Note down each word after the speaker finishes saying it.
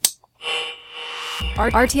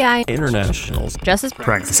RTI International's Justice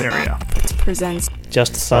Practice Area presents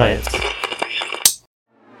Just Science.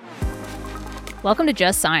 Welcome to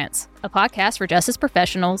Just Science, a podcast for justice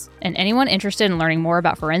professionals and anyone interested in learning more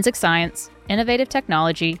about forensic science, innovative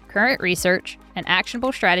technology, current research, and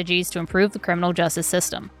actionable strategies to improve the criminal justice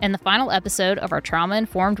system. In the final episode of our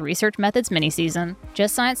Trauma-Informed Research Methods mini-season,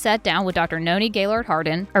 Just Science sat down with Dr. Noni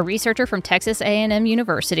Gaylord-Harden, a researcher from Texas A&M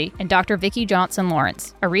University, and Dr. Vicki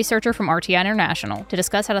Johnson-Lawrence, a researcher from RTI International, to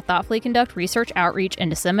discuss how to thoughtfully conduct research outreach and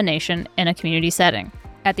dissemination in a community setting.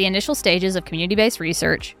 At the initial stages of community-based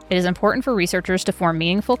research, it is important for researchers to form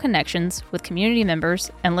meaningful connections with community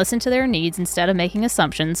members and listen to their needs instead of making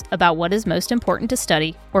assumptions about what is most important to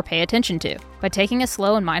study or pay attention to. By taking a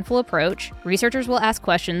slow and mindful approach, researchers will ask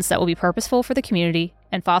questions that will be purposeful for the community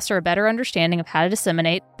and foster a better understanding of how to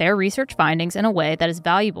disseminate their research findings in a way that is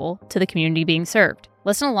valuable to the community being served.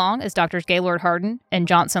 Listen along as Drs. Gaylord-Harden and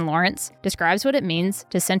Johnson-Lawrence describes what it means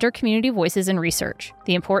to center community voices in research,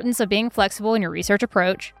 the importance of being flexible in your research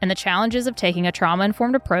approach, and the challenges of taking a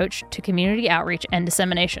trauma-informed approach to community outreach and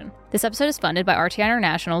dissemination. This episode is funded by RTI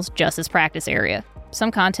International's Justice Practice Area. Some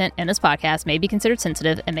content in this podcast may be considered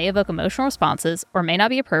sensitive and may evoke emotional responses or may not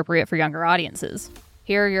be appropriate for younger audiences.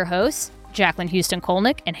 Here are your hosts, Jacqueline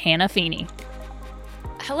Houston-Kolnick and Hannah Feeney.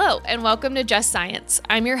 Hello, and welcome to Just Science.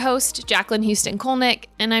 I'm your host, Jacqueline Houston-Kolnick,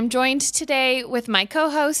 and I'm joined today with my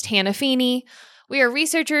co-host, Hannah Feeney. We are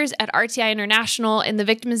researchers at RTI International in the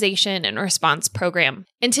Victimization and Response Program.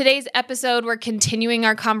 In today's episode, we're continuing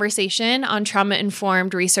our conversation on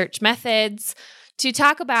trauma-informed research methods to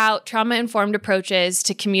talk about trauma-informed approaches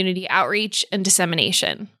to community outreach and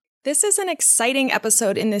dissemination. This is an exciting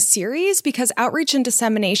episode in this series because outreach and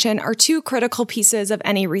dissemination are two critical pieces of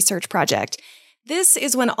any research project. This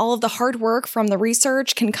is when all of the hard work from the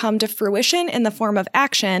research can come to fruition in the form of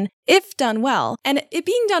action, if done well. And it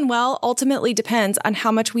being done well ultimately depends on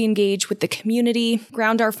how much we engage with the community,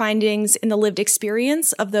 ground our findings in the lived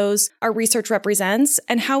experience of those our research represents,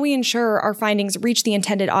 and how we ensure our findings reach the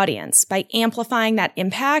intended audience by amplifying that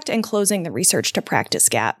impact and closing the research to practice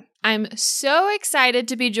gap. I'm so excited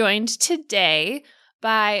to be joined today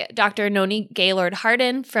by Dr. Noni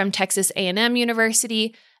Gaylord-Harden from Texas A&M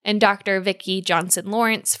University and Dr. Vicki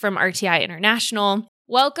Johnson-Lawrence from RTI International.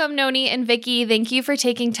 Welcome, Noni and Vicki. Thank you for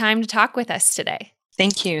taking time to talk with us today.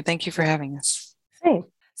 Thank you. Thank you for having us. Hey.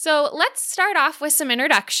 So let's start off with some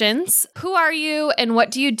introductions. Who are you and what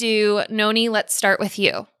do you do? Noni, let's start with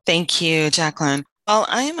you. Thank you, Jacqueline. Well,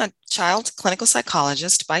 I am a child clinical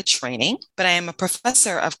psychologist by training, but I am a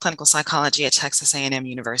professor of clinical psychology at Texas A&M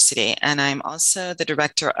University, and I'm also the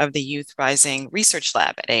director of the Youth Rising Research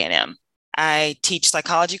Lab at A&M. I teach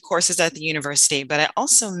psychology courses at the university, but I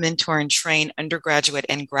also mentor and train undergraduate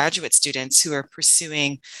and graduate students who are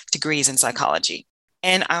pursuing degrees in psychology.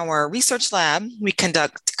 In our research lab, we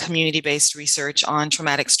conduct community-based research on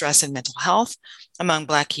traumatic stress and mental health among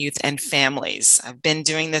Black youth and families. I've been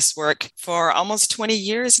doing this work for almost 20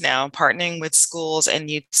 years now, partnering with schools and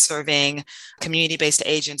youth-serving community-based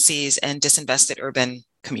agencies and disinvested urban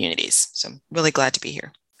communities. So I'm really glad to be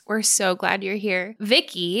here. We're so glad you're here.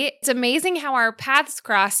 Vicki, it's amazing how our paths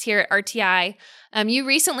cross here at RTI. You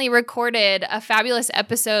recently recorded a fabulous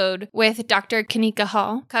episode with Dr. Kanika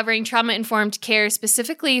Hall covering trauma-informed care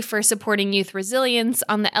specifically for supporting youth resilience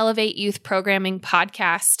on the Elevate Youth Programming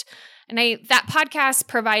podcast. And that podcast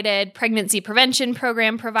provided pregnancy prevention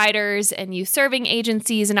program providers and youth serving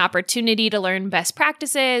agencies an opportunity to learn best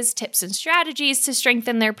practices, tips, and strategies to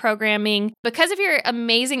strengthen their programming. Because of your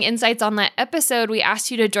amazing insights on that episode, we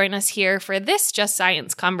asked you to join us here for this Just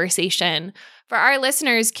Science conversation. For our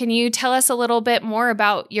listeners, can you tell us a little bit more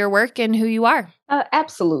about your work and who you are?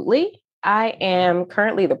 Absolutely. I am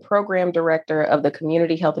currently the program director of the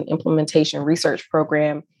Community Health and Implementation Research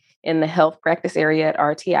Program in the Health Practice Area at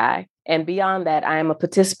RTI. And beyond that, I am a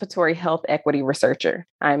participatory health equity researcher.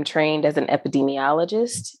 I'm trained as an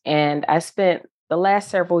epidemiologist, and I spent the last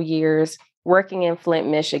several years working in Flint,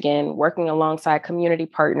 Michigan, working alongside community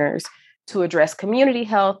partners to address community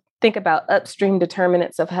health, think about upstream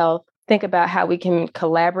determinants of health, think about how we can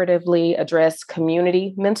collaboratively address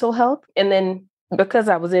community mental health. And then because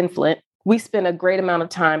I was in Flint, we spent a great amount of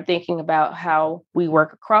time thinking about how we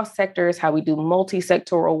work across sectors, how we do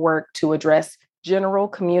multi-sectoral work to address general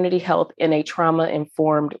community health in a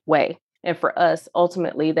trauma-informed way. And for us,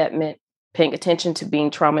 ultimately, that meant paying attention to being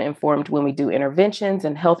trauma-informed when we do interventions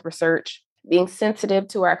and health research, being sensitive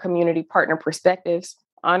to our community partner perspectives,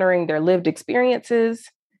 honoring their lived experiences,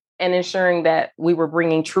 and ensuring that we were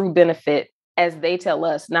bringing true benefit as they tell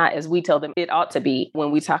us, not as we tell them it ought to be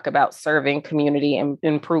when we talk about serving community and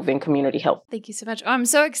improving community health. Thank you so much. I'm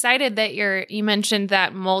so excited that you mentioned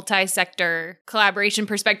that multi-sector collaboration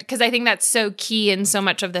perspective, because I think that's so key in so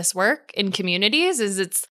much of this work in communities is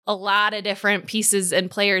it's a lot of different pieces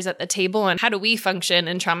and players at the table. And how do we function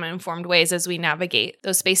in trauma-informed ways as we navigate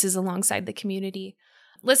those spaces alongside the community?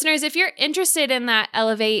 Listeners, if you're interested in that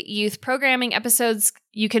Elevate Youth programming episodes,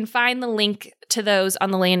 you can find the link to those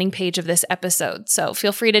on the landing page of this episode. So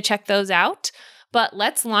feel free to check those out. But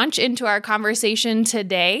let's launch into our conversation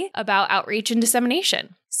today about outreach and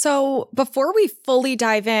dissemination. So before we fully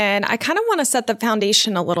dive in, I kind of want to set the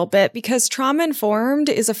foundation a little bit because trauma-informed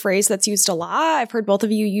is a phrase that's used a lot. I've heard both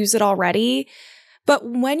of you use it already. But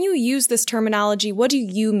when you use this terminology, what do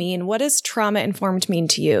you mean? What does trauma-informed mean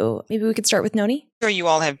to you? Maybe we could start with Noni. Sure, you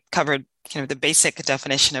all have covered kind of the basic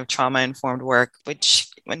definition of trauma-informed work, which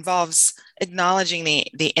involves acknowledging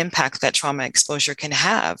the impact that trauma exposure can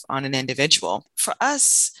have on an individual. For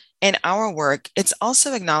us, in our work, it's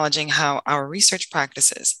also acknowledging how our research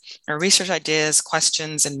practices, our research ideas,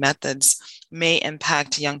 questions, and methods may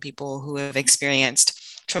impact young people who have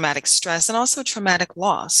experienced traumatic stress and also traumatic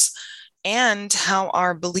loss, and how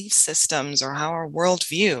our belief systems or how our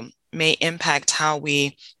worldview may impact how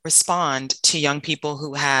we respond to young people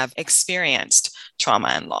who have experienced trauma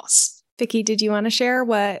and loss. Vicki, did you want to share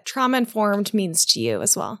what trauma-informed means to you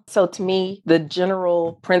as well? So to me, the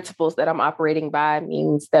general principles that I'm operating by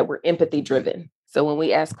means that we're empathy-driven. So when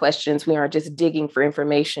we ask questions, we aren't just digging for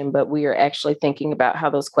information, but we are actually thinking about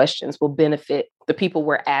how those questions will benefit the people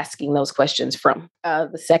we're asking those questions from.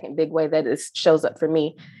 The second big way that it shows up for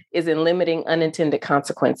me is in limiting unintended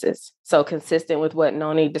consequences. So consistent with what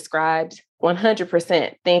Noni described,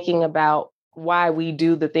 100% thinking about why we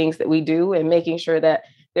do the things that we do and making sure that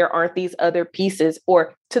there aren't these other pieces,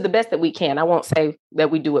 or to the best that we can. I won't say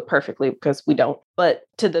that we do it perfectly because we don't, but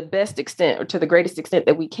to the best extent or to the greatest extent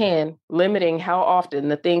that we can, limiting how often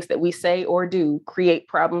the things that we say or do create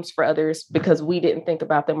problems for others because we didn't think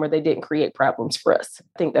about them or they didn't create problems for us.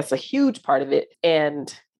 I think that's a huge part of it.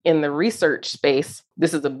 And in the research space,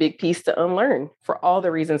 this is a big piece to unlearn for all the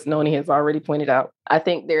reasons Noni has already pointed out. I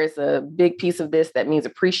think there's a big piece of this that means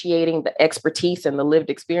appreciating the expertise and the lived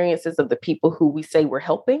experiences of the people who we say we're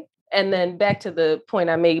helping. And then back to the point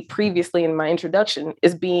I made previously in my introduction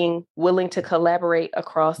is being willing to collaborate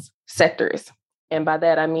across sectors. And by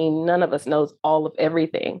that, I mean, none of us knows all of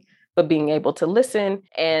everything, but being able to listen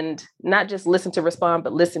and not just listen to respond,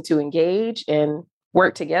 but listen to engage and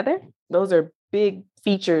work together. Those are big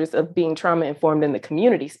features of being trauma-informed in the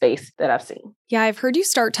community space that I've seen. Yeah, I've heard you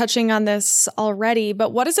start touching on this already,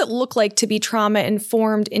 but what does it look like to be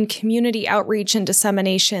trauma-informed in community outreach and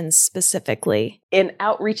dissemination specifically? In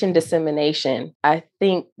outreach and dissemination, I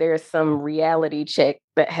think there's some reality check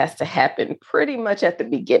that has to happen pretty much at the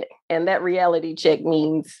beginning. And that reality check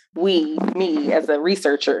means me as a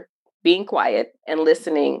researcher, being quiet and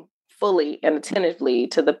listening fully and attentively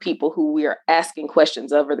to the people who we are asking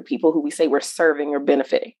questions of or the people who we say we're serving or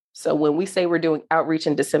benefiting. So when we say we're doing outreach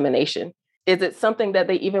and dissemination, is it something that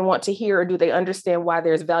they even want to hear or do they understand why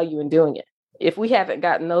there's value in doing it? If we haven't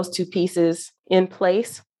gotten those two pieces in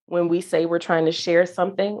place when we say we're trying to share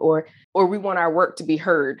something or we want our work to be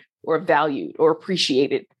heard or valued or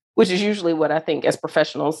appreciated, which is usually what I think as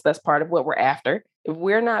professionals, that's part of what we're after. If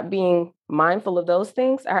we're not being mindful of those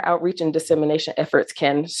things, our outreach and dissemination efforts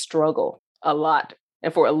can struggle a lot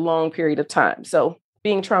and for a long period of time. So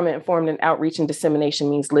being trauma-informed in outreach and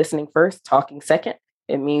dissemination means listening first, talking second.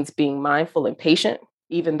 It means being mindful and patient,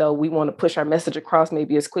 even though we want to push our message across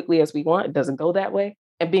maybe as quickly as we want. It doesn't go that way.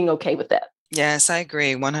 And being okay with that. Yes, I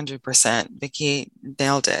agree 100%. Vicki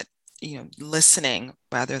nailed it. Listening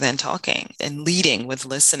rather than talking and leading with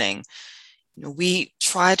listening. We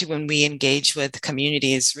try to, when we engage with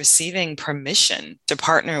communities, receiving permission to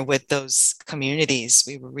partner with those communities.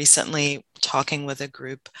 We were recently talking with a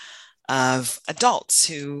group of adults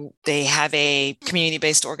who they have a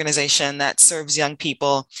community-based organization that serves young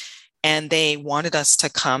people. And they wanted us to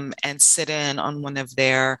come and sit in on one of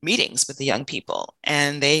their meetings with the young people.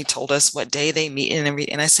 And they told us what day they meet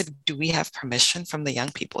and I said, do we have permission from the young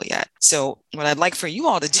people yet? So what I'd like for you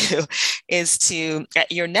all to do is to,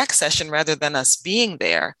 at your next session, rather than us being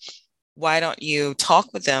there, why don't you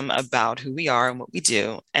talk with them about who we are and what we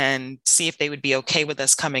do and see if they would be okay with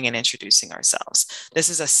us coming and introducing ourselves. This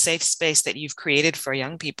is a safe space that you've created for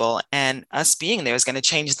young people, and us being there is going to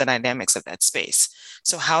change the dynamics of that space.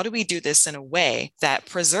 So how do we do this in a way that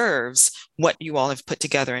preserves what you all have put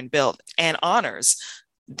together and built and honors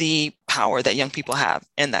the power that young people have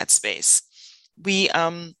in that space? We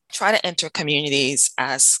try to enter communities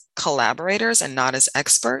as collaborators and not as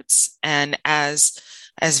experts. And as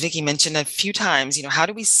Vicki mentioned a few times, how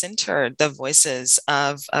do we center the voices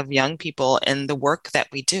of young people in the work that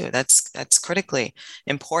we do? That's critically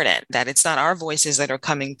important, that it's not our voices that are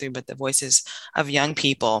coming through, but the voices of young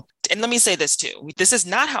people. And let me say this too. This is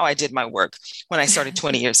not how I did my work when I started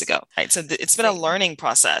 20 years ago. Right? So it's been a learning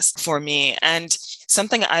process for me. And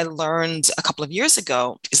something I learned a couple of years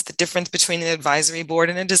ago is the difference between an advisory board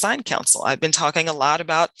and a design council. I've been talking a lot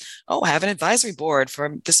about, I have an advisory board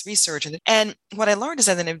for this research. And what I learned is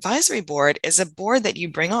that an advisory board is a board that you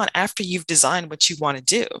bring on after you've designed what you want to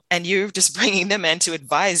do. And you're just bringing them in to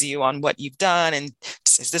advise you on what you've done. And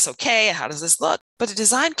is this okay? How does this look? But a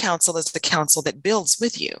design council is the council that builds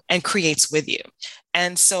with you and creates with you.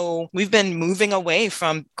 And so we've been moving away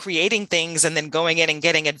from creating things and then going in and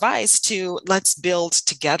getting advice to let's build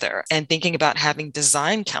together and thinking about having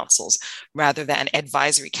design councils rather than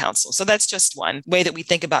advisory councils. So that's just one way that we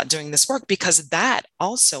think about doing this work, because that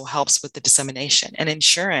also helps with the dissemination and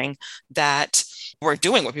ensuring that we're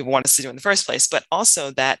doing what people want us to do in the first place, but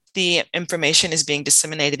also that the information is being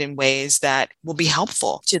disseminated in ways that will be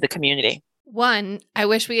helpful to the community. One, I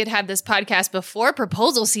wish we had had this podcast before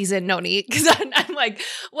proposal season, Noni, because I'm like,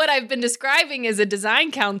 what I've been describing is a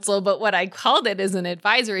design council, but what I called it is an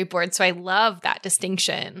advisory board. So I love that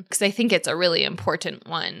distinction because I think it's a really important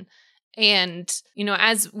one. And,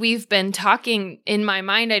 as we've been talking in my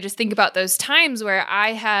mind, I just think about those times where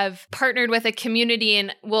I have partnered with a community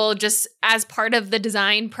and will just, as part of the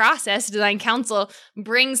design process, design council,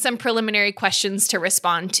 bring some preliminary questions to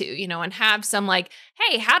respond to, and have some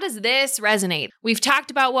hey, how does this resonate? We've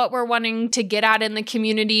talked about what we're wanting to get at in the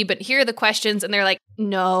community, but here are the questions. And they're like,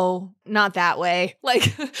 no, not that way.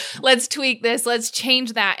 Let's tweak this. Let's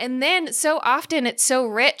change that. And then so often it's so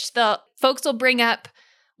rich. The folks will bring up,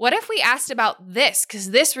 what if we asked about this? Because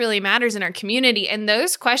this really matters in our community. And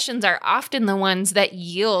those questions are often the ones that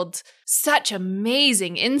yield such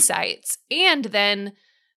amazing insights. And then,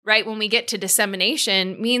 right, when we get to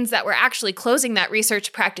dissemination, means that we're actually closing that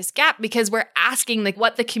research practice gap because we're asking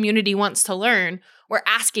what the community wants to learn. We're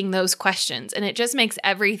asking those questions. And it just makes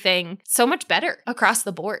everything so much better across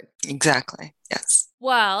the board. Exactly. Yes.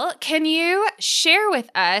 Well, can you share with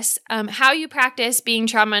us how you practice being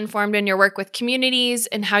trauma-informed in your work with communities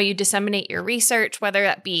and how you disseminate your research, whether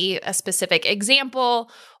that be a specific example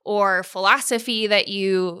or philosophy that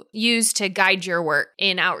you use to guide your work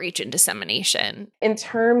in outreach and dissemination? In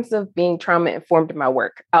terms of being trauma-informed in my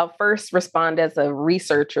work, I'll first respond as a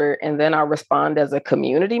researcher and then I'll respond as a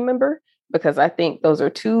community member, because I think those are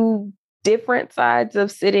two different sides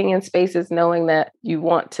of sitting in spaces, knowing that you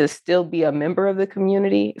want to still be a member of the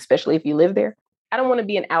community, especially if you live there. I don't want to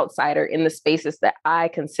be an outsider in the spaces that I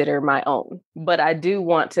consider my own, but I do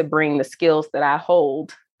want to bring the skills that I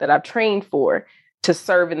hold, that I've trained for, to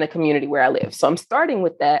serve in the community where I live. So I'm starting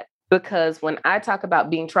with that because when I talk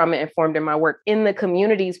about being trauma-informed in my work in the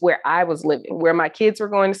communities where I was living, where my kids were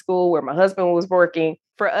going to school, where my husband was working,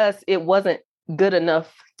 for us, it wasn't good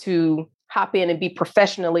enough to hop in and be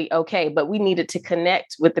professionally okay, but we needed to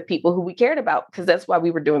connect with the people who we cared about because that's why we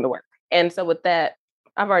were doing the work. And so with that,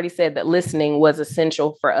 I've already said that listening was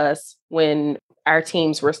essential for us when our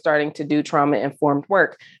teams were starting to do trauma-informed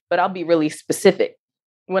work, but I'll be really specific.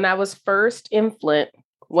 When I was first in Flint,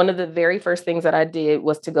 one of the very first things that I did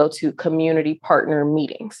was to go to community partner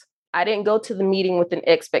meetings. I didn't go to the meeting with an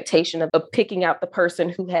expectation of picking out the person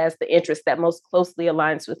who has the interest that most closely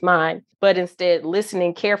aligns with mine, but instead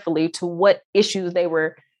listening carefully to what issues they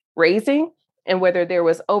were raising and whether there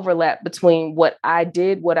was overlap between what I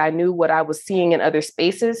did, what I knew, what I was seeing in other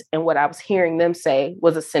spaces, and what I was hearing them say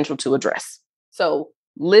was essential to address. So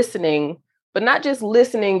listening, but not just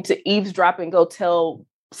listening to eavesdrop and go tell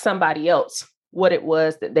somebody else what it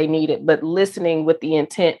was that they needed, but listening with the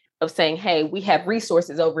intent of saying, hey, we have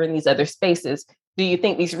resources over in these other spaces. Do you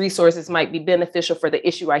think these resources might be beneficial for the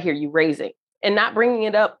issue I hear you raising? And not bringing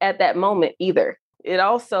it up at that moment either. It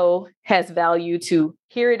also has value to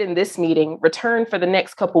hear it in this meeting, return for the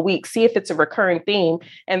next couple of weeks, see if it's a recurring theme,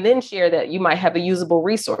 and then share that you might have a usable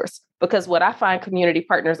resource. Because what I find community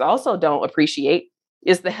partners also don't appreciate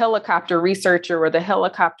is the helicopter researcher or the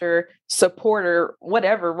helicopter supporter,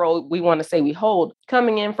 whatever role we want to say we hold,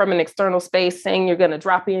 coming in from an external space, saying you're going to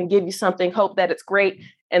drop in, give you something, hope that it's great,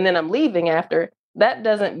 and then I'm leaving after. That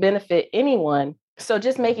doesn't benefit anyone. So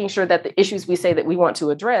just making sure that the issues we say that we want to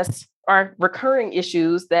address are recurring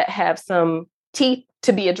issues that have some teeth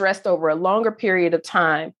to be addressed over a longer period of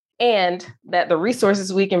time, and that the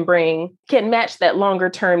resources we can bring can match that longer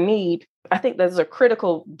term need. I think those are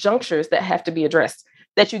critical junctures that have to be addressed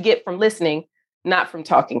that you get from listening, not from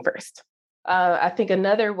talking first. I think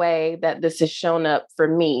another way that this has shown up for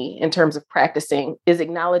me in terms of practicing is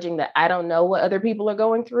acknowledging that I don't know what other people are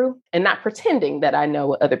going through and not pretending that I know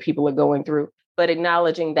what other people are going through, but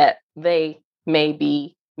acknowledging that they may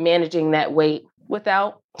be managing that weight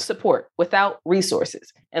without support, without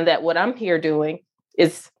resources, and that what I'm here doing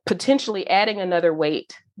is potentially adding another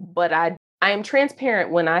weight. But I am transparent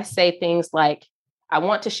when I say things like, I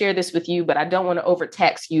want to share this with you, but I don't want to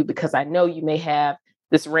overtax you because I know you may have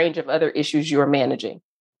this range of other issues you're managing.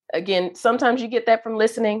 Again, sometimes you get that from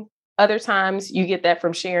listening. Other times you get that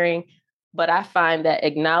from sharing. But I find that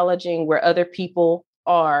acknowledging where other people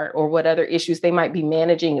are or what other issues they might be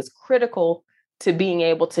managing is critical to being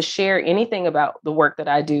able to share anything about the work that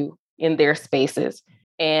I do in their spaces.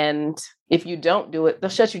 And if you don't do it, they'll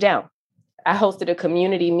shut you down. I hosted a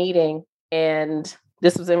community meeting, and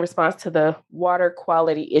this was in response to the water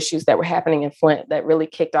quality issues that were happening in Flint that really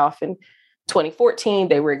kicked off in 2014.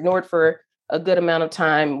 They were ignored for a good amount of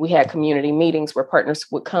time. We had community meetings where partners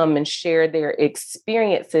would come and share their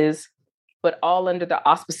experiences, but all under the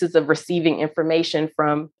auspices of receiving information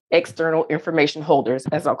from external information holders,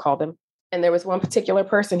 as I'll call them. And there was one particular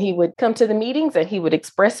person, he would come to the meetings and he would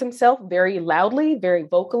express himself very loudly, very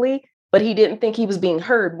vocally, but he didn't think he was being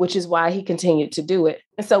heard, which is why he continued to do it.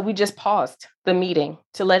 And so we just paused the meeting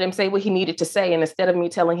to let him say what he needed to say. And instead of me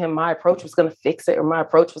telling him my approach was going to fix it or my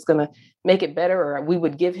approach was going to make it better, or we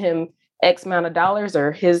would give him X amount of dollars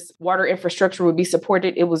or his water infrastructure would be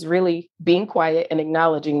supported, it was really being quiet and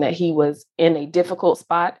acknowledging that he was in a difficult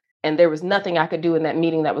spot. And there was nothing I could do in that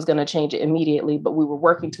meeting that was going to change it immediately, but we were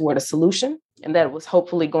working toward a solution, and that was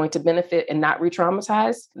hopefully going to benefit and not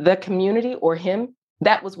re-traumatize the community or him.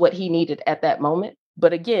 That was what he needed at that moment.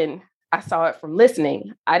 But again, I saw it from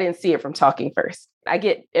listening. I didn't see it from talking first. I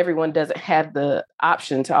get everyone doesn't have the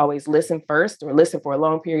option to always listen first or listen for a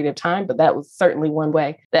long period of time, but that was certainly one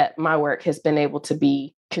way that my work has been able to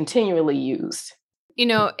be continually used. You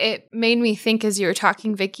know, it made me think as you were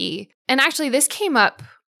talking, Vicki, and actually this came up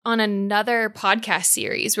on another podcast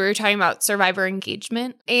series where we were talking about survivor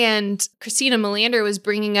engagement. And Christina Melander was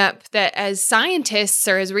bringing up that as scientists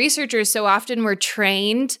or as researchers, so often we're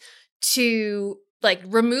trained to like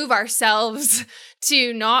remove ourselves,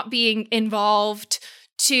 to not being involved,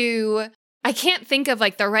 to, I can't think of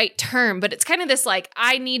like the right term, but it's kind of this like,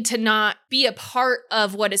 I need to not be a part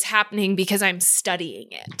of what is happening because I'm studying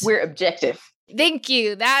it. We're objective. Thank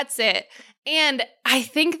you. That's it. And I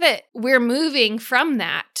think that we're moving from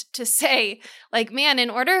that to say, like, man, in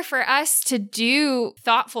order for us to do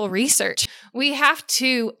thoughtful research, we have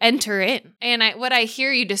to enter in. And what I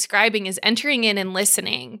hear you describing is entering in and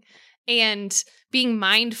listening and being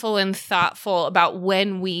mindful and thoughtful about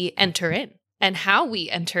when we enter in and how we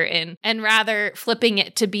enter in, and rather flipping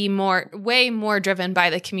it to be way more driven by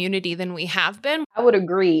the community than we have been. I would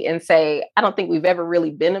agree and say, I don't think we've ever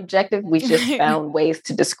really been objective. We just found ways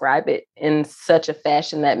to describe it in such a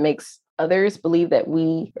fashion that makes others believe that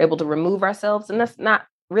we are able to remove ourselves. And that's not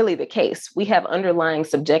really the case. We have underlying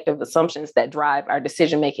subjective assumptions that drive our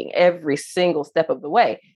decision-making every single step of the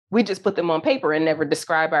way. We just put them on paper and never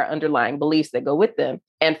describe our underlying beliefs that go with them.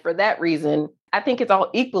 And for that reason, I think it's all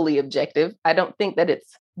equally objective. I don't think that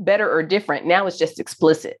it's better or different. Now it's just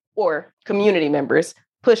explicit, or community members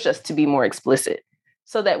push us to be more explicit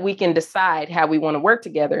so that we can decide how we want to work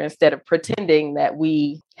together instead of pretending that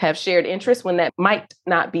we have shared interests when that might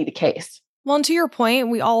not be the case. Well, and to your point,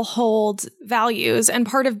 we all hold values, and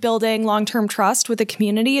part of building long-term trust with the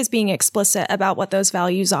community is being explicit about what those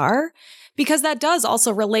values are. Because that does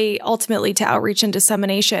also relate ultimately to outreach and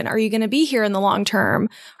dissemination. Are you going to be here in the long term?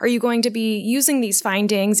 Are you going to be using these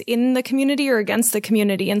findings in the community or against the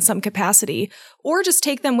community in some capacity? Or just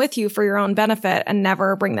take them with you for your own benefit and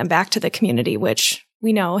never bring them back to the community, which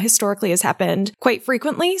we know historically has happened quite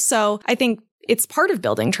frequently. So I think it's part of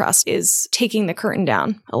building trust is taking the curtain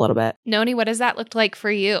down a little bit. Noni, what does that look like for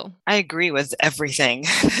you? I agree with everything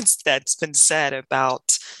that's been said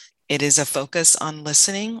about it is a focus on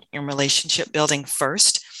listening and relationship building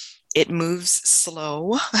first. It moves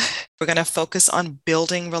slow. We're going to focus on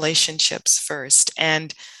building relationships first.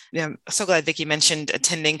 And I'm so glad Vicki mentioned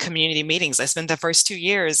attending community meetings. I spent the first 2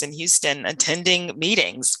 years in Houston attending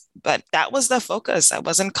meetings, but that was the focus. I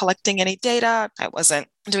wasn't collecting any data. I wasn't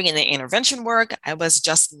doing any intervention work. I was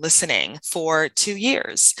just listening for 2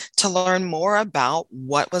 years to learn more about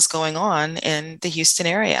what was going on in the Houston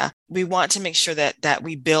area. We want to make sure that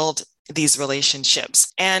we build these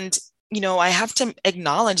relationships. And I have to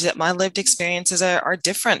acknowledge that my lived experiences are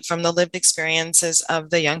different from the lived experiences of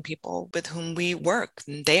the young people with whom we work.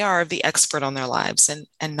 They are the expert on their lives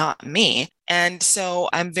and not me. And so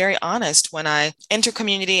I'm very honest when I enter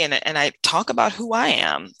community and I talk about who I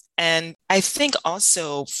am And I think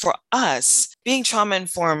also for us, being trauma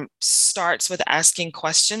informed starts with asking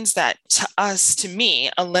questions that to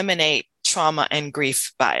me, eliminate trauma and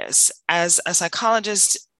grief bias. As a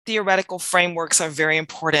psychologist, theoretical frameworks are very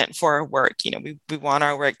important for our work. We want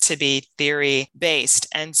our work to be theory based.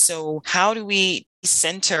 And so how do we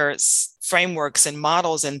center frameworks and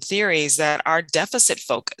models and theories that are deficit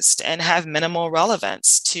focused and have minimal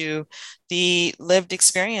relevance to the lived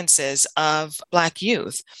experiences of Black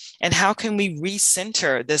youth? And how can we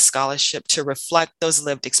recenter this scholarship to reflect those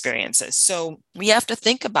lived experiences? So we have to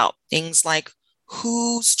think about things like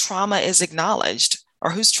whose trauma is acknowledged, or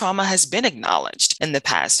whose trauma has been acknowledged in the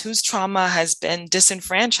past, whose trauma has been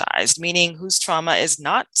disenfranchised, meaning whose trauma is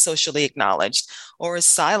not socially acknowledged or is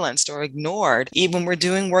silenced or ignored. Even when we're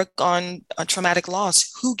doing work on traumatic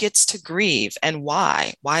loss, who gets to grieve and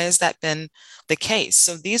why? Why has that been the case?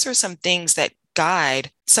 So these are some things that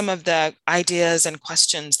guide some of the ideas and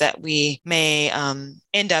questions that we may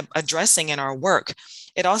end up addressing in our work.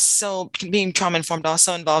 It also, being trauma informed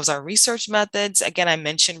also involves our research methods. Again, I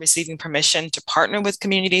mentioned receiving permission to partner with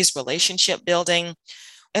communities, relationship building.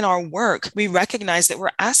 In our work, we recognize that we're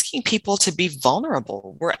asking people to be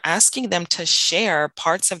vulnerable. We're asking them to share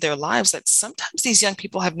parts of their lives that sometimes these young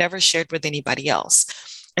people have never shared with anybody else.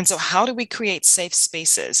 And so how do we create safe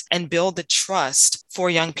spaces and build the trust for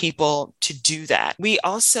young people to do that? We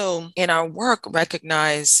also, in our work,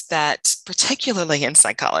 recognize that, particularly in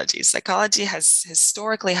psychology has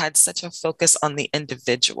historically had such a focus on the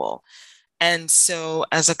individual. And so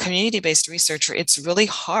as a community-based researcher, it's really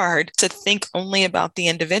hard to think only about the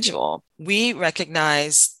individual. We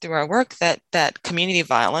recognize through our work that community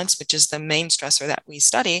violence, which is the main stressor that we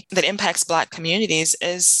study, that impacts Black communities,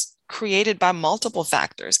 is created by multiple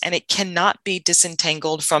factors, and it cannot be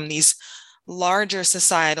disentangled from these larger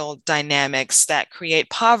societal dynamics that create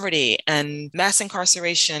poverty and mass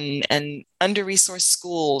incarceration and under-resourced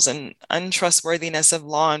schools and untrustworthiness of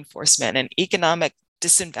law enforcement and economic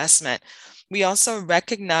disinvestment. We also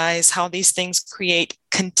recognize how these things create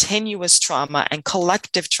continuous trauma and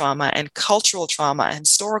collective trauma and cultural trauma and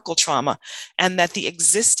historical trauma, and that the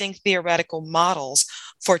existing theoretical models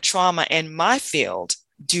for trauma in my field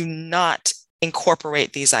do not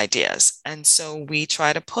incorporate these ideas. And so we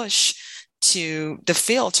try to push to the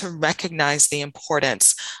field to recognize the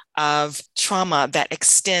importance of trauma that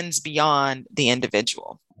extends beyond the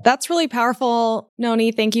individual. That's really powerful,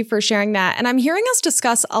 Noni. Thank you for sharing that. And I'm hearing us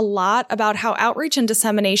discuss a lot about how outreach and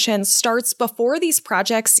dissemination starts before these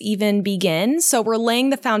projects even begin. So we're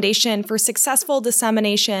laying the foundation for successful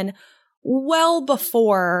dissemination well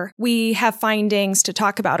before we have findings to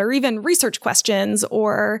talk about, or even research questions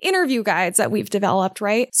or interview guides that we've developed,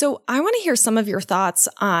 right? So I want to hear some of your thoughts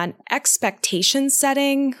on expectation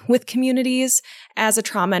setting with communities as a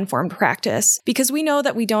trauma-informed practice, because we know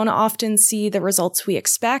that we don't often see the results we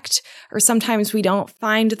expect, or sometimes we don't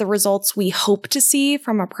find the results we hope to see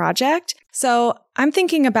from a project. So I'm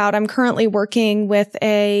currently working with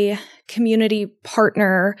a community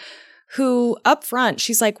partner who upfront,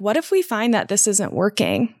 she's like, what if we find that this isn't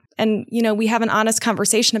working? And, we have an honest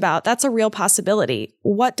conversation about that's a real possibility.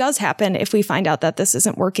 What does happen if we find out that this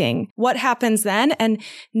isn't working? What happens then? And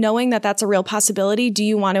knowing that that's a real possibility, do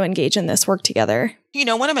you want to engage in this work together?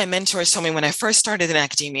 One of my mentors told me when I first started in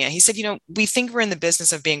academia, he said, we think we're in the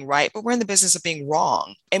business of being right, but we're in the business of being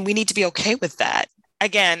wrong. And we need to be okay with that.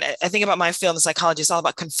 Again, I think about my field in psychology, it's all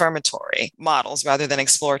about confirmatory models rather than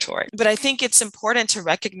exploratory. But I think it's important to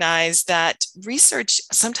recognize that research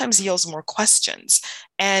sometimes yields more questions.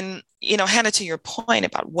 And, Hannah, to your point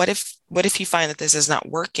about what if you find that this is not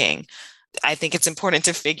working, I think it's important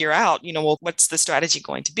to figure out, what's the strategy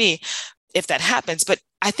going to be if that happens. But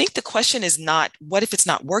I think the question is not what if it's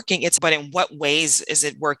not working, but in what ways is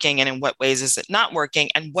it working and in what ways is it not working?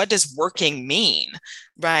 And what does working mean,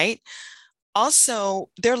 right? Also,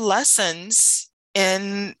 there are lessons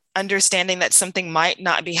in understanding that something might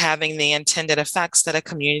not be having the intended effects that a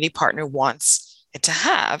community partner wants it to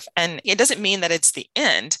have. And it doesn't mean that it's the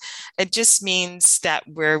end. It just means that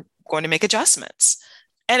we're going to make adjustments.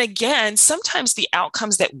 And again, sometimes the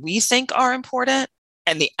outcomes that we think are important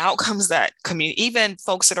and the outcomes that even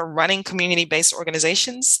folks that are running community-based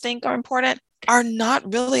organizations think are important are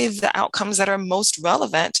not really the outcomes that are most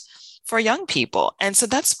relevant for young people. And so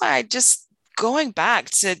that's why going back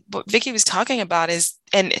to what Vicki was talking about is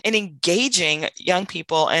and engaging young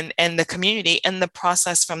people and the community in the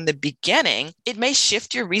process from the beginning. It may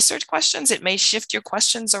shift your research questions. It may shift your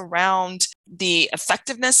questions around the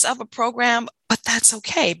effectiveness of a program, but that's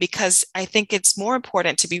okay, because I think it's more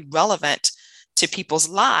important to be relevant to people's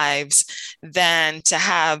lives than to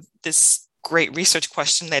have this great research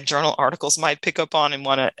question that journal articles might pick up on and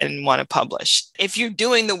want to publish, if you're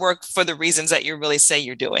doing the work for the reasons that you really say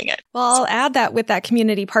you're doing it. Well, I'll add that with that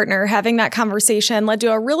community partner, having that conversation led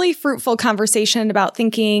to a really fruitful conversation about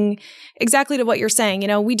thinking exactly to what you're saying.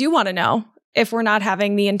 We do want to know if we're not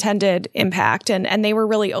having the intended impact. And they were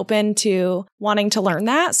really open to wanting to learn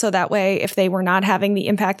that. So that way, if they were not having the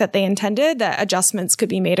impact that they intended, that adjustments could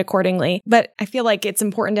be made accordingly. But I feel like it's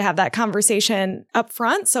important to have that conversation up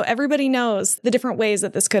front so everybody knows the different ways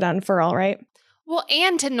that this could unfurl, right? Well,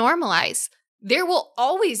 and to normalize, there will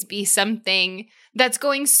always be something that's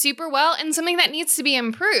going super well and something that needs to be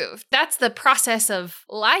improved. That's the process of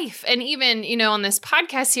life. And even, on this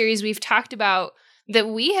podcast series, we've talked about that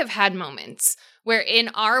we have had moments where in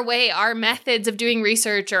our way, our methods of doing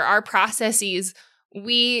research or our processes,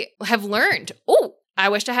 we have learned, oh, I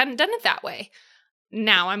wish I hadn't done it that way.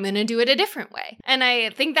 Now I'm going to do it a different way. And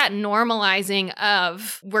I think that normalizing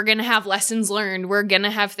of we're going to have lessons learned, we're going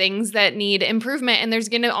to have things that need improvement, and there's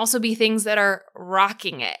going to also be things that are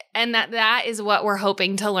rocking it. And that is what we're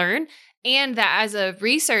hoping to learn. And that as a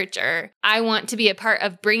researcher, I want to be a part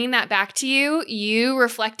of bringing that back to you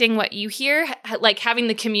reflecting what you hear, like having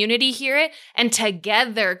the community hear it, and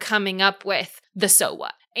together coming up with the so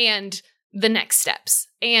what and the next steps.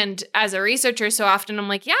 And as a researcher, so often I'm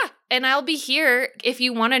like, yeah, and I'll be here if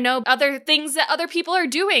you want to know other things that other people are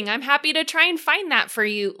doing. I'm happy to try and find that for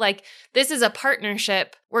you. Like, this is a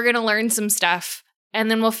partnership. We're going to learn some stuff,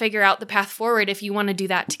 and then we'll figure out the path forward if you want to do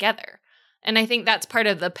that together. And I think that's part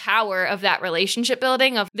of the power of that relationship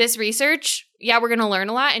building of this research. Yeah, we're going to learn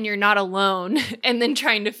a lot and you're not alone and then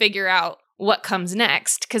trying to figure out what comes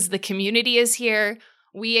next because the community is here.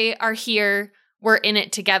 We are here. We're in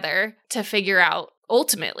it together to figure out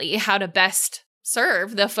ultimately how to best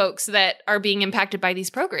serve the folks that are being impacted by these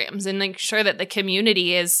programs and make sure that the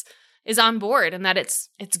community is on board and that it's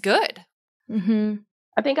good. Mm-hmm.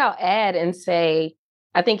 I think I'll add and say,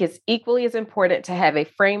 I think it's equally as important to have a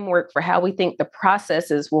framework for how we think the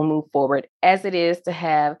processes will move forward as it is to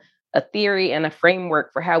have a theory and a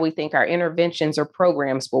framework for how we think our interventions or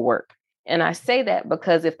programs will work. And I say that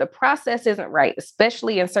because if the process isn't right,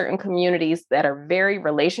 especially in certain communities that are very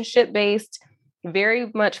relationship-based,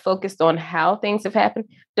 very much focused on how things have happened,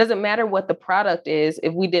 doesn't matter what the product is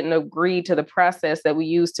if we didn't agree to the process that we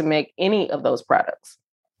use to make any of those products.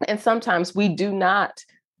 And sometimes we do not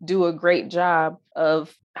do a great job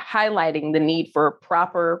of highlighting the need for a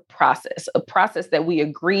proper process, a process that we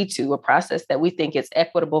agree to, a process that we think is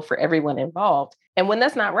equitable for everyone involved. And when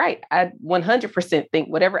that's not right, I 100% think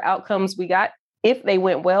whatever outcomes we got, if they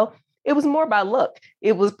went well, it was more by luck.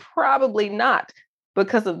 It was probably not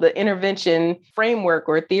because of the intervention framework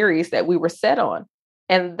or theories that we were set on.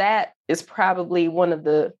 And that is probably one of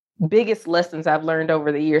the biggest lessons I've learned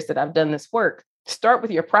over the years that I've done this work. Start with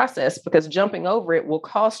your process because jumping over it will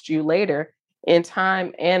cost you later in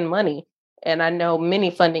time and money. And I know many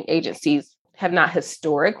funding agencies have not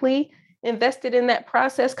historically invested in that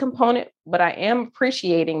process component, but I am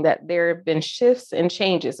appreciating that there have been shifts and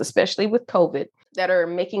changes, especially with COVID, that are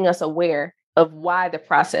making us aware of why the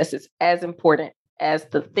process is as important as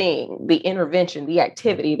the thing, the intervention, the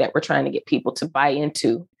activity that we're trying to get people to buy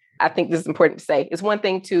into. I think this is important to say. It's one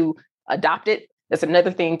thing to adopt it. It's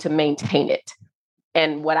another thing to maintain it.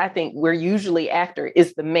 And what I think we're usually after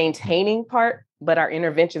is the maintaining part, but our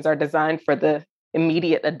interventions are designed for the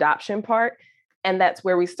immediate adoption part. And that's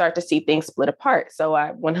where we start to see things split apart. So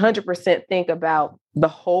I 100% think about the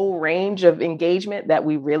whole range of engagement that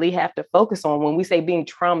we really have to focus on when we say being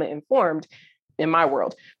trauma informed. In my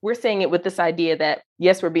world, we're saying it with this idea that,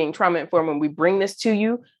 yes, we're being trauma informed when we bring this to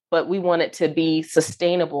you, but we want it to be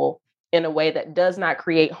sustainable in a way that does not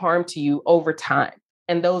create harm to you over time.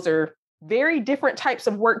 And those are very different types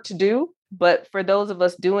of work to do. But for those of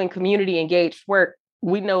us doing community engaged work,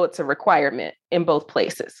 we know it's a requirement in both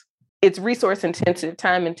places. It's resource intensive,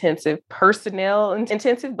 time intensive, personnel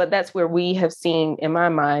intensive, but that's where we have seen, in my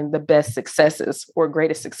mind, the best successes or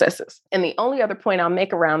greatest successes. And the only other point I'll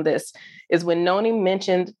make around this is when Noni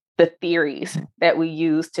mentioned the theories that we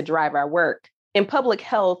use to drive our work. In public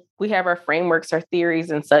health, we have our frameworks, our theories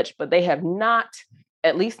and such, but they have not,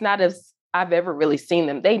 at least not as I've ever really seen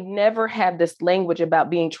them. They never have this language about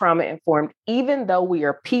being trauma informed, even though we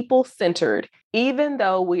are people centered, even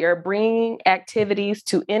though we are bringing activities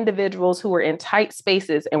to individuals who are in tight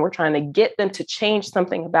spaces and we're trying to get them to change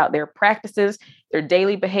something about their practices, their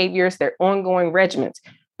daily behaviors, their ongoing regimens.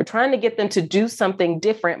 We're trying to get them to do something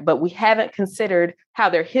different, but we haven't considered how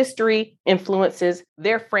their history influences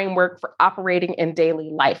their framework for operating in daily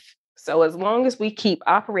life. So as long as we keep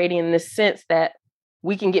operating in this sense that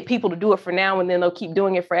we can get people to do it for now and then they'll keep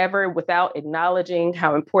doing it forever without acknowledging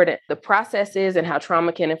how important the process is and how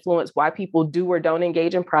trauma can influence why people do or don't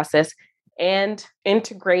engage in process, and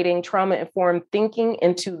integrating trauma-informed thinking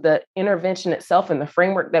into the intervention itself and the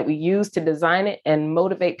framework that we use to design it and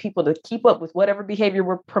motivate people to keep up with whatever behavior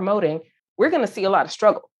we're promoting, we're going to see a lot of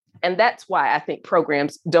struggle. And that's why I think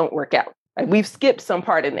programs don't work out. Like, we've skipped some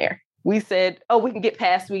part in there. We said, oh, we can get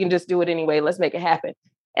past, we can just do it anyway. Let's make it happen.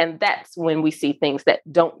 And that's when we see things that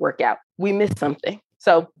don't work out. We miss something.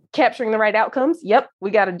 So capturing the right outcomes, yep, we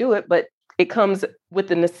got to do it, but it comes with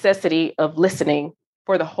the necessity of listening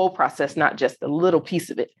for the whole process, not just a little piece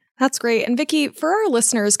of it. That's great. And Vicki, for our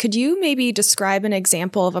listeners, could you maybe describe an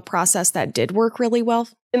example of a process that did work really well?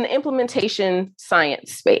 In the implementation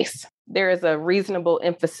science space, there is a reasonable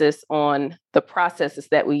emphasis on the processes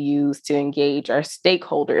that we use to engage our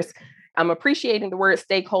stakeholders. I'm appreciating the word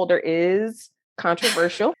stakeholder is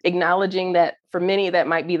controversial, acknowledging that for many that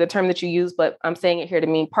might be the term that you use, but I'm saying it here to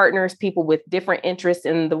mean partners, people with different interests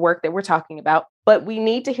in the work that we're talking about. But we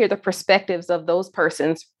need to hear the perspectives of those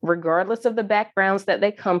persons, regardless of the backgrounds that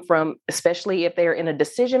they come from, especially if they're in a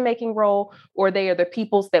decision-making role or they are the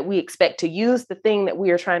peoples that we expect to use the thing that we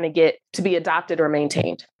are trying to get to be adopted or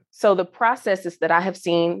maintained. So the processes that I have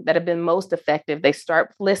seen that have been most effective, they start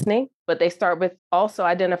with listening, but they start with also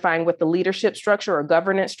identifying what the leadership structure or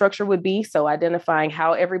governance structure would be. So identifying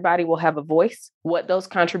how everybody will have a voice, what those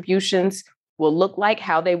contributions will look like,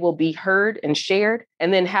 how they will be heard and shared,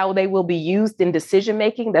 and then how they will be used in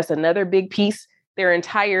decision-making. That's another big piece. There are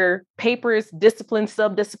entire papers, disciplines,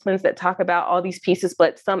 sub-disciplines that talk about all these pieces,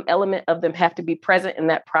 but some element of them have to be present in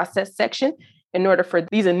that process section in order for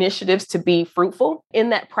these initiatives to be fruitful.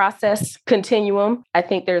 In that process continuum, I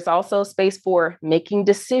think there's also space for making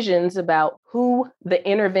decisions about who the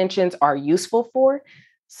interventions are useful for.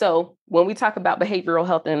 So when we talk about behavioral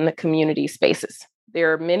health in the community spaces,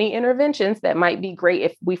 there are many interventions that might be great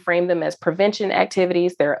if we frame them as prevention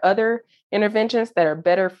activities. There are other interventions that are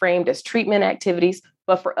better framed as treatment activities.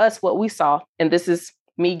 But for us, what we saw, and this is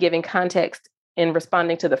me giving context in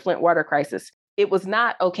responding to the Flint water crisis, it was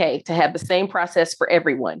not okay to have the same process for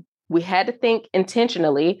everyone. We had to think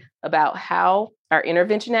intentionally about how our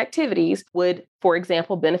intervention activities would, for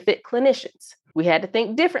example, benefit clinicians. We had to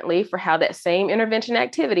think differently for how that same intervention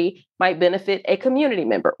activity might benefit a community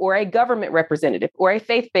member or a government representative or a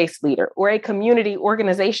faith-based leader or a community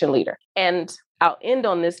organization leader. And I'll end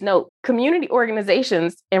on this note. Community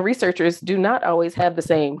organizations and researchers do not always have the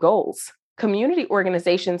same goals. Community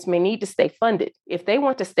organizations may need to stay funded. If they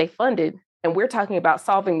want to stay funded, and we're talking about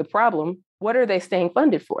solving the problem, what are they staying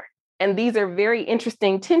funded for? And these are very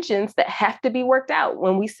interesting tensions that have to be worked out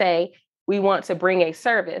when we say we want to bring a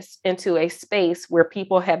service into a space where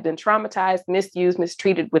people have been traumatized, misused,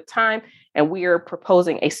 mistreated with time, and we are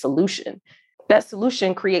proposing a solution. That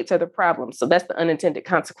solution creates other problems. So that's the unintended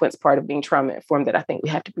consequence part of being trauma-informed that I think we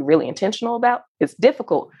have to be really intentional about. It's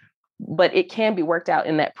difficult, but it can be worked out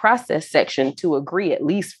in that process section to agree, at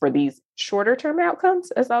least for these shorter term outcomes,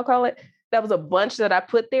 as I'll call it. That was a bunch that I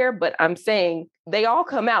put there, but I'm saying they all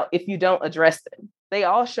come out if you don't address them. They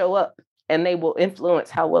all show up and they will influence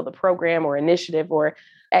how well the program or initiative or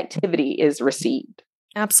activity is received.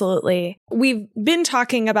 Absolutely. We've been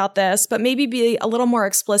talking about this, but maybe be a little more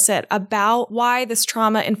explicit about why this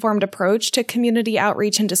trauma-informed approach to community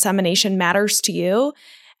outreach and dissemination matters to you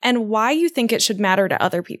and why you think it should matter to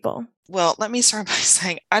other people. Well, let me start by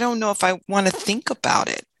saying, I don't know if I want to think about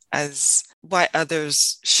it as why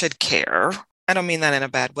others should care. I don't mean that in a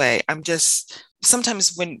bad way. I'm just,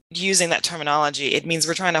 sometimes when using that terminology, it means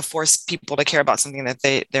we're trying to force people to care about something that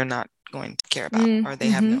they're not going to care about or they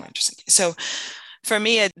have no interest in. So for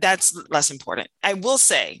me, that's less important. I will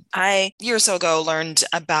say, I, a year or so ago, learned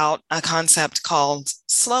about a concept called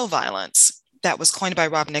slow violence that was coined by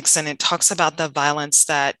Rob Nixon. It talks about the violence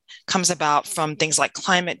that comes about from things like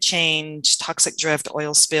climate change, toxic drift,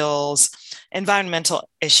 oil spills, environmental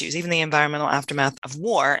issues, even the environmental aftermath of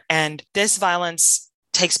war. And this violence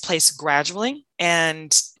takes place gradually.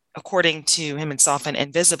 And according to him, it's often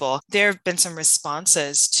invisible. There have been some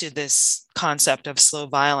responses to this concept of slow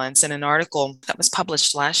violence in an article that was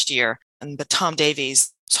published last year. And Tom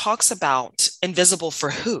Davies talks about invisible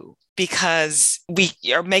for who, because we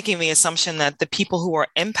are making the assumption that the people who are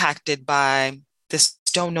impacted by this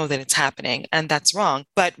don't know that it's happening, and that's wrong.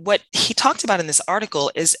 But what he talked about in this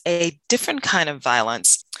article is a different kind of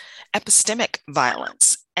violence, epistemic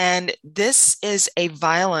violence. And this is a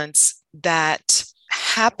violence that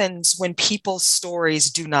happens when people's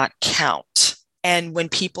stories do not count and when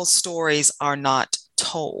people's stories are not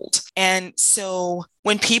told. And so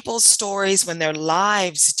when people's stories, when their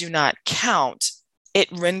lives do not count, it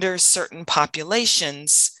renders certain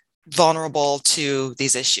populations vulnerable to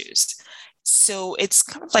these issues. So it's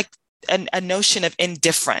kind of like a notion of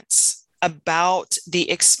indifference about the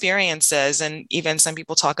experiences, and even some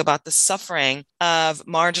people talk about the suffering of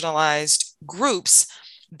marginalized groups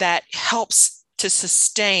that helps to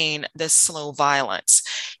sustain this slow violence.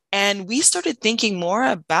 And we started thinking more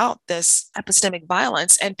about this epistemic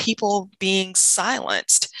violence and people being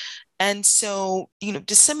silenced. And so,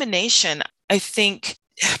 dissemination, I think,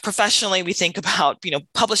 professionally, we think about,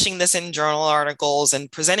 publishing this in journal articles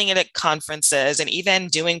and presenting it at conferences and even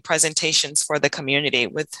doing presentations for the community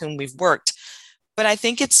with whom we've worked. But I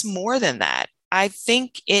think it's more than that. I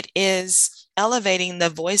think it is elevating the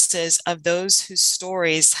voices of those whose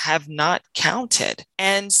stories have not counted.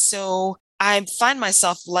 And so I find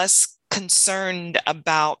myself less concerned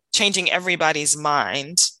about changing everybody's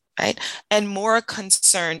mind, right? And more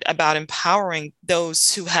concerned about empowering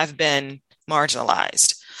those who have been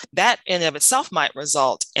marginalized. That in and of itself might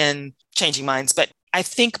result in changing minds, but I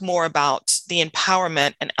think more about the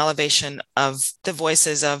empowerment and elevation of the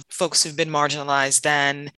voices of folks who've been marginalized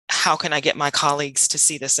than how can I get my colleagues to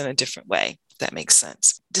see this in a different way. If that makes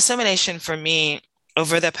sense. Dissemination for me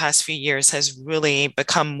over the past few years has really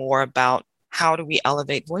become more about how do we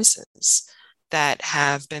elevate voices that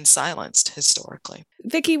have been silenced historically.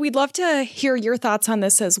 Vicki, we'd love to hear your thoughts on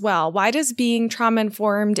this as well. Why does being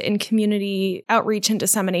trauma-informed in community outreach and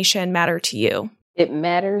dissemination matter to you? It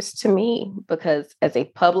matters to me because as a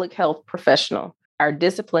public health professional, our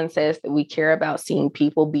discipline says that we care about seeing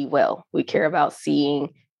people be well. We care about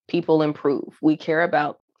seeing people improve. We care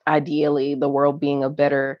about, ideally, the world being a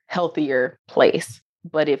better, healthier place.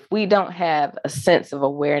 But if we don't have a sense of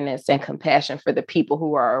awareness and compassion for the people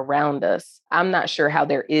who are around us, I'm not sure how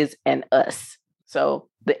there is an us. So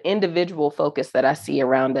the individual focus that I see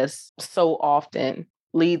around us so often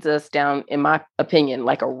leads us down, in my opinion,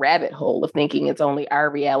 like a rabbit hole of thinking it's only our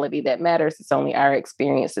reality that matters. It's only our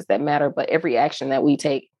experiences that matter. But every action that we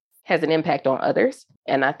take has an impact on others.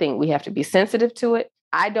 And I think we have to be sensitive to it.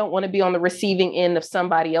 I don't want to be on the receiving end of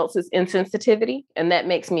somebody else's insensitivity. And that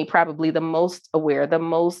makes me probably the most aware, the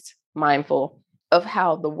most mindful of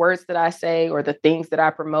how the words that I say or the things that I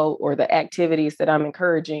promote or the activities that I'm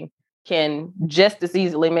encouraging can just as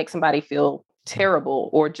easily make somebody feel terrible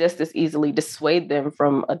or just as easily dissuade them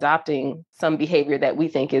from adopting some behavior that we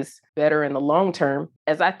think is better in the long term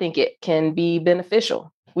as I think it can be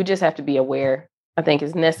beneficial. We just have to be aware. I think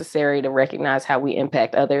it's necessary to recognize how we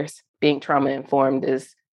impact others. Being trauma-informed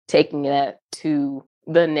is taking that to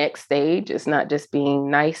the next stage. It's not just being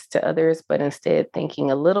nice to others, but instead thinking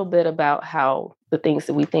a little bit about how the things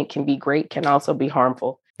that we think can be great can also be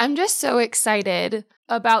harmful. I'm just so excited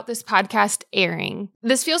about this podcast airing.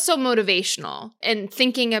 This feels so motivational and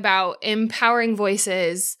thinking about empowering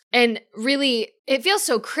voices. And really, it feels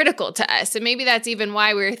so critical to us. And maybe that's even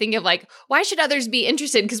why we were thinking of why should others be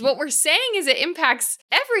interested? Because what we're saying is it impacts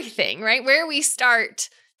everything, right? Where we start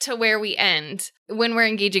to where we end when we're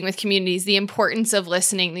engaging with communities, the importance of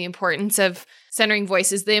listening, the importance of centering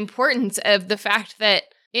voices, the importance of the fact that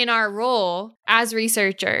in our role as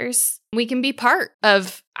researchers, we can be part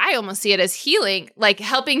of, I almost see it as healing, like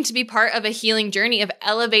helping to be part of a healing journey of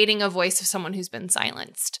elevating a voice of someone who's been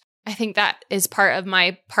silenced. I think that is part of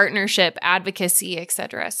my partnership, advocacy,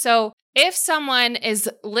 etc. So if someone is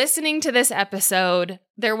listening to this episode,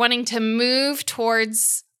 they're wanting to move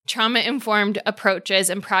towards trauma-informed approaches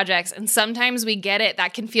and projects, and sometimes we get it,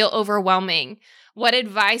 that can feel overwhelming. What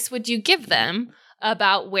advice would you give them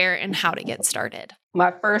about where and how to get started?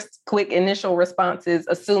 My first quick initial response is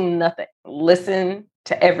assume nothing. Listen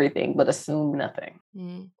to everything, but assume nothing.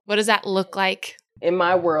 What does that look like? In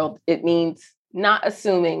my world, it means not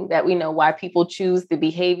assuming that we know why people choose the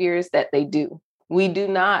behaviors that they do. We do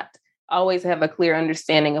not always have a clear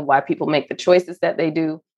understanding of why people make the choices that they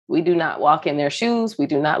do. We do not walk in their shoes. We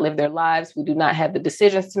do not live their lives. We do not have the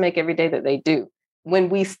decisions to make every day that they do. When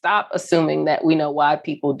we stop assuming that we know why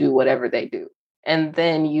people do whatever they do, and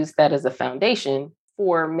then use that as a foundation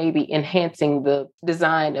for maybe enhancing the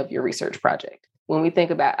design of your research project. When we think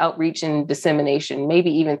about outreach and dissemination,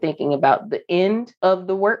 maybe even thinking about the end of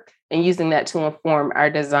the work and using that to inform our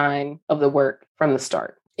design of the work from the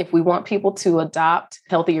start. If we want people to adopt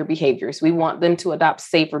healthier behaviors, we want them to adopt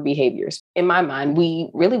safer behaviors. In my mind, we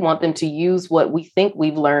really want them to use what we think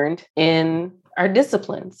we've learned in our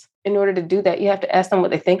disciplines. In order to do that, you have to ask them what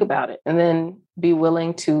they think about it and then be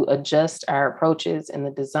willing to adjust our approaches and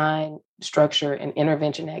the design, structure, and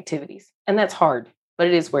intervention activities. And that's hard, but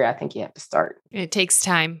it is where I think you have to start. It takes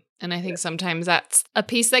time. And I think sometimes that's a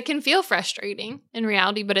piece that can feel frustrating in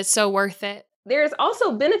reality, but it's so worth it. there's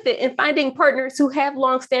also benefit in finding partners who have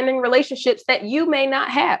longstanding relationships that you may not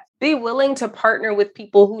have. Be willing to partner with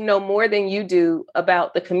people who know more than you do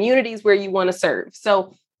about the communities where you want to serve.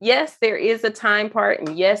 So yes, there is a time part,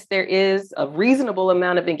 and yes, there is a reasonable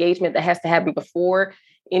amount of engagement that has to happen before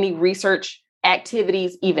any research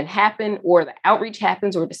activities even happen, or the outreach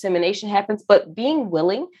happens, or dissemination happens. But being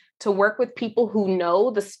willing to work with people who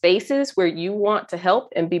know the spaces where you want to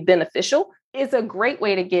help and be beneficial is a great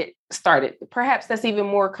way to get started. Perhaps that's even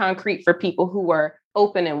more concrete for people who are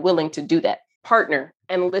open and willing to do that. Partner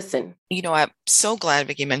and listen. I'm so glad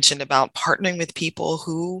Vicki mentioned about partnering with people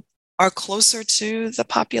who are closer to the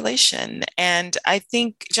population. And I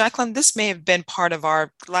think, Jacqueline, this may have been part of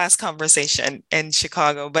our last conversation in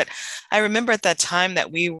Chicago, but I remember at that time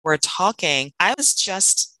that we were talking, I was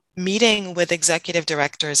just meeting with executive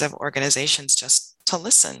directors of organizations just to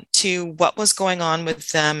listen to what was going on with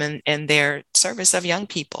them and their service of young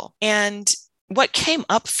people. And what came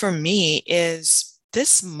up for me is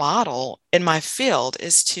this model in my field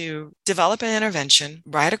is to develop an intervention,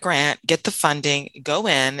 write a grant, get the funding, go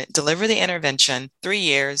in, deliver the intervention, 3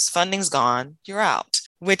 years, funding's gone, you're out,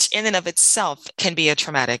 which in and of itself can be a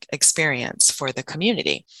traumatic experience for the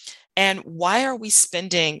community. And why are we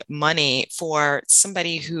spending money for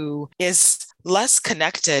somebody who is less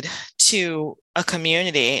connected to a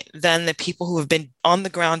community than the people who have been on the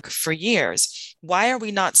ground for years? Why are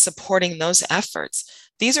we not supporting those efforts?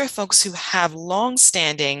 These are folks who have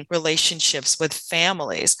long-standing relationships with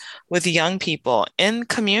families, with young people in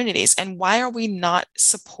communities. And why are we not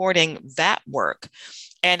supporting that work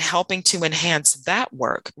and helping to enhance that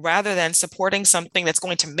work rather than supporting something that's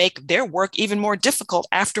going to make their work even more difficult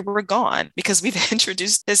after we're gone? Because we've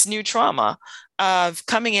introduced this new trauma of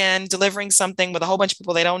coming in, delivering something with a whole bunch of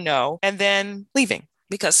people they don't know, and then leaving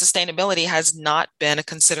because sustainability has not been a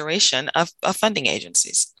consideration of funding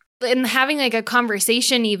agencies. And having like a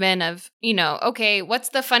conversation even of, okay, what's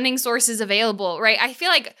the funding sources available, right? I feel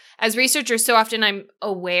like as researchers, so often I'm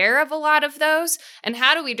aware of a lot of those. And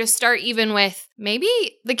how do we just start even with maybe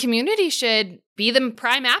the community should be the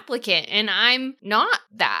prime applicant and I'm not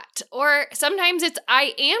that. Or sometimes it's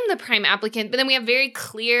I am the prime applicant, but then we have very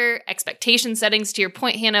clear expectation settings, to your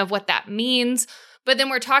point, Hannah, of what that means. But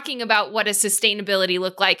then we're talking about what does sustainability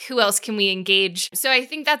look like? Who else can we engage? So I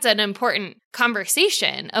think that's an important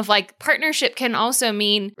conversation of like partnership can also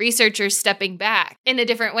mean researchers stepping back in a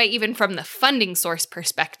different way, even from the funding source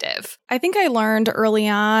perspective. I think I learned early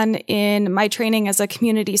on in my training as a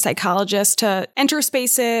community psychologist to enter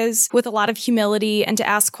spaces with a lot of humility and to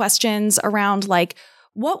ask questions around like,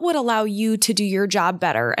 what would allow you to do your job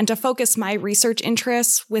better, and to focus my research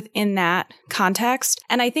interests within that context.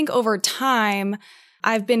 And I think over time,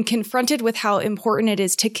 I've been confronted with how important it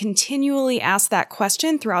is to continually ask that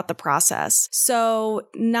question throughout the process. So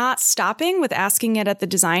not stopping with asking it at the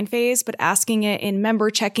design phase, but asking it in member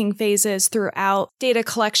checking phases throughout data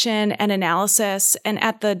collection and analysis. And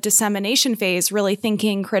at the dissemination phase, really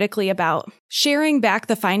thinking critically about sharing back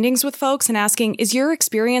the findings with folks and asking, is your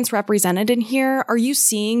experience represented in here? Are you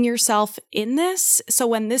seeing yourself in this? So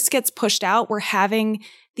when this gets pushed out, we're having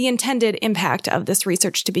the intended impact of this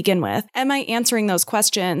research to begin with. Am I answering those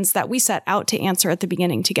questions that we set out to answer at the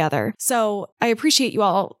beginning together? So I appreciate you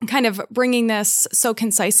all kind of bringing this so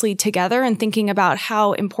concisely together and thinking about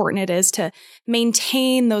how important it is to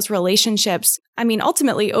maintain those relationships. I mean,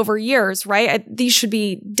 ultimately over years, right? These should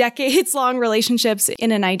be decades-long relationships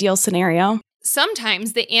in an ideal scenario.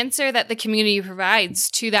 Sometimes the answer that the community provides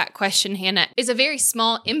to that question, Hannah, is a very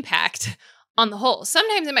small impact on the whole.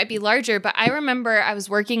 Sometimes it might be larger, but I remember I was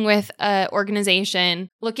working with an organization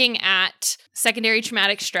looking at secondary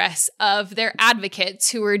traumatic stress of their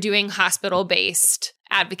advocates who were doing hospital-based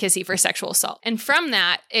advocacy for sexual assault. And from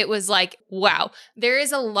that, it was like, wow, there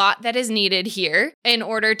is a lot that is needed here in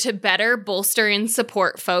order to better bolster and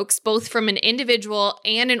support folks, both from an individual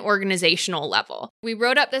and an organizational level. We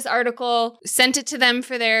wrote up this article, sent it to them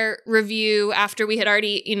for their review after we had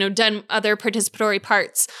already, done other participatory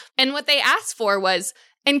parts. And what they asked for was,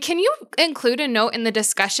 and can you include a note in the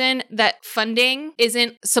discussion that funding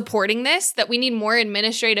isn't supporting this, that we need more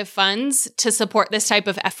administrative funds to support this type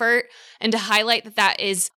of effort, and to highlight that that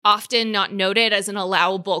is often not noted as an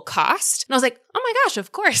allowable cost? And I was like, oh my gosh,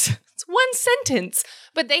 of course. It's one sentence.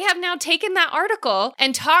 But they have now taken that article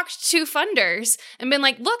and talked to funders and been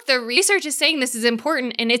like, look, the research is saying this is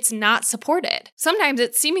important and it's not supported. Sometimes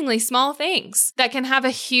it's seemingly small things that can have a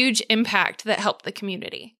huge impact that help the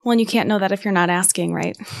community. Well, and you can't know that if you're not asking,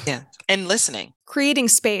 right? Yeah. And listening. Creating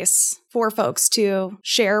space for folks to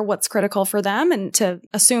share what's critical for them and to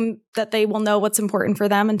assume that they will know what's important for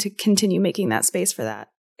them and to continue making that space for that.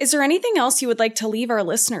 Is there anything else you would like to leave our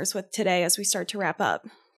listeners with today as we start to wrap up?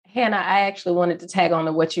 Hannah, I actually wanted to tag on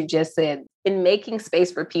to what you just said. In making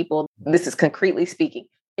space for people, this is concretely speaking,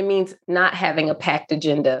 it means not having a packed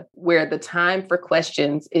agenda where the time for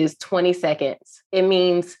questions is 20 seconds. It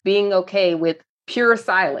means being okay with pure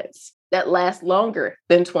silence that lasts longer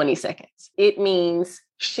than 20 seconds. It means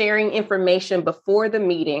sharing information before the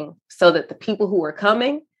meeting so that the people who are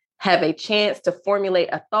coming have a chance to formulate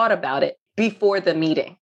a thought about it before the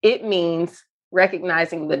meeting. It means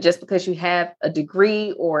recognizing that just because you have a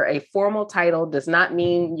degree or a formal title does not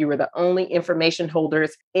mean you are the only information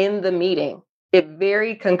holders in the meeting. It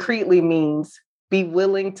very concretely means be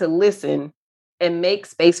willing to listen and make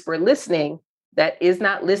space for listening that is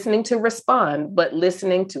not listening to respond, but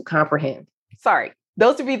listening to comprehend. Sorry,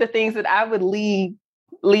 those would be the things that I would leave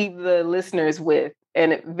the listeners with,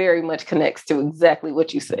 and it very much connects to exactly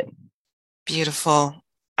what you said. Beautiful.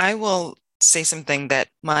 I will say something that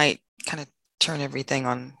might kind of turn everything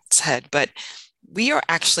on its head, but we are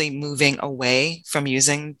actually moving away from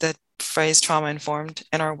using the phrase trauma-informed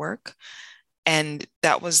in our work. And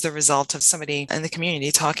that was the result of somebody in the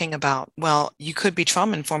community talking about, well, you could be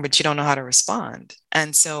trauma-informed, but you don't know how to respond.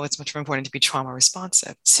 And so it's much more important to be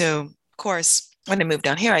trauma-responsive. So, of course, when I moved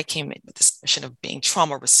down here, I came in with this mission of being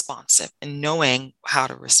trauma-responsive and knowing how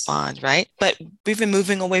to respond, right? But we've been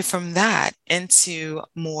moving away from that into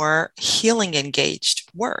more healing-engaged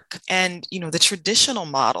work. And, the traditional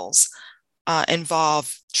models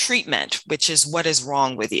involve treatment, which is what is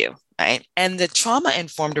wrong with you, right? And the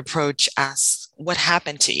trauma-informed approach asks what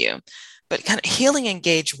happened to you. But kind of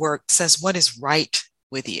healing-engaged work says what is right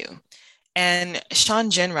with you. And Sean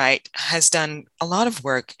Jenright has done a lot of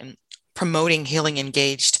work in promoting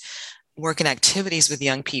healing-engaged work and activities with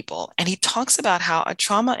young people. And he talks about how a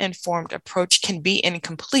trauma-informed approach can be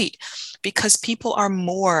incomplete because people are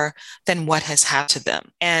more than what has happened to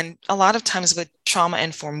them. And a lot of times with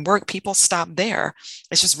trauma-informed work, people stop there.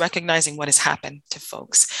 It's just recognizing what has happened to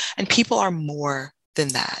folks. And people are more than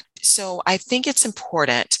that. So I think it's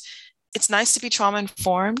important. It's nice to be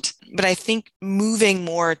trauma-informed, but I think moving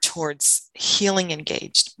more towards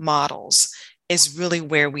healing-engaged models is really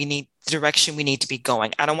where the direction we need to be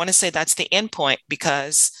going. I don't want to say that's the end point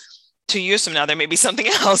because 2 years from now, there may be something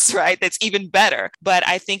else, right? That's even better. But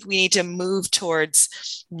I think we need to move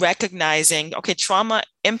towards recognizing, okay, trauma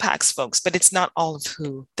impacts folks, but it's not all of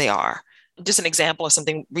who they are. Just an example of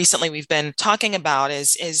something recently we've been talking about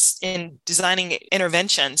is in designing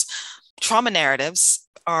interventions, trauma narratives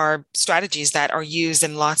are strategies that are used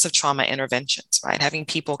in lots of trauma interventions, right? Having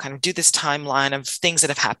people kind of do this timeline of things that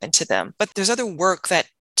have happened to them. But there's other work that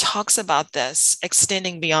talks about this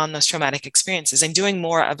extending beyond those traumatic experiences and doing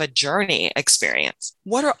more of a journey experience.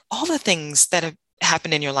 What are all the things that have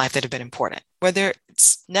happened in your life that have been important, whether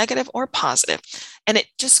it's negative or positive? And it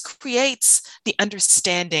just creates the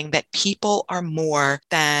understanding that people are more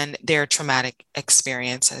than their traumatic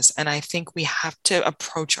experiences. And I think we have to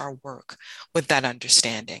approach our work with that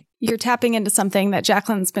understanding. You're tapping into something that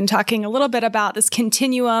Jacqueline's been talking a little bit about, this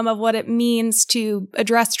continuum of what it means to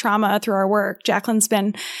address trauma through our work. Jacqueline's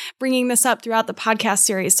been bringing this up throughout the podcast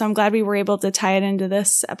series, so I'm glad we were able to tie it into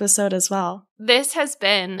this episode as well. This has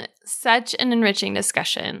been such an enriching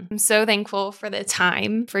discussion. I'm so thankful for the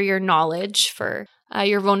time, for your knowledge, for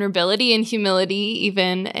your vulnerability and humility,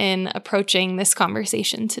 even in approaching this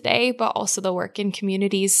conversation today, but also the work in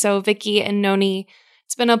communities. So Vicki and Noni,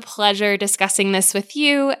 it's been a pleasure discussing this with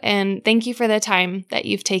you, and thank you for the time that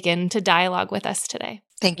you've taken to dialogue with us today.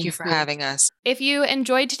 Thank you for having us. If you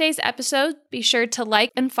enjoyed today's episode, be sure to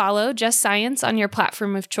like and follow Just Science on your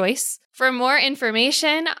platform of choice. For more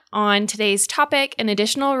information on today's topic and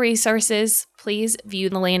additional resources, please view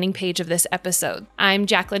the landing page of this episode. I'm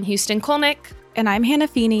Jacqueline Houston-Kolnick. And I'm Hannah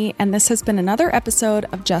Feeney, and this has been another episode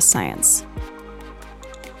of Just Science.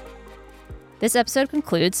 This episode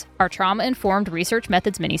concludes our Trauma-Informed Research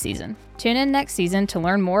Methods mini-season. Tune in next season to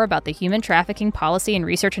learn more about the Human Trafficking Policy and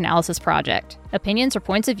Research Analysis Project. Opinions or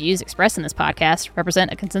points of views expressed in this podcast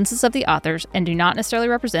represent a consensus of the authors and do not necessarily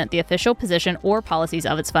represent the official position or policies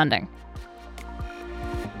of its funding.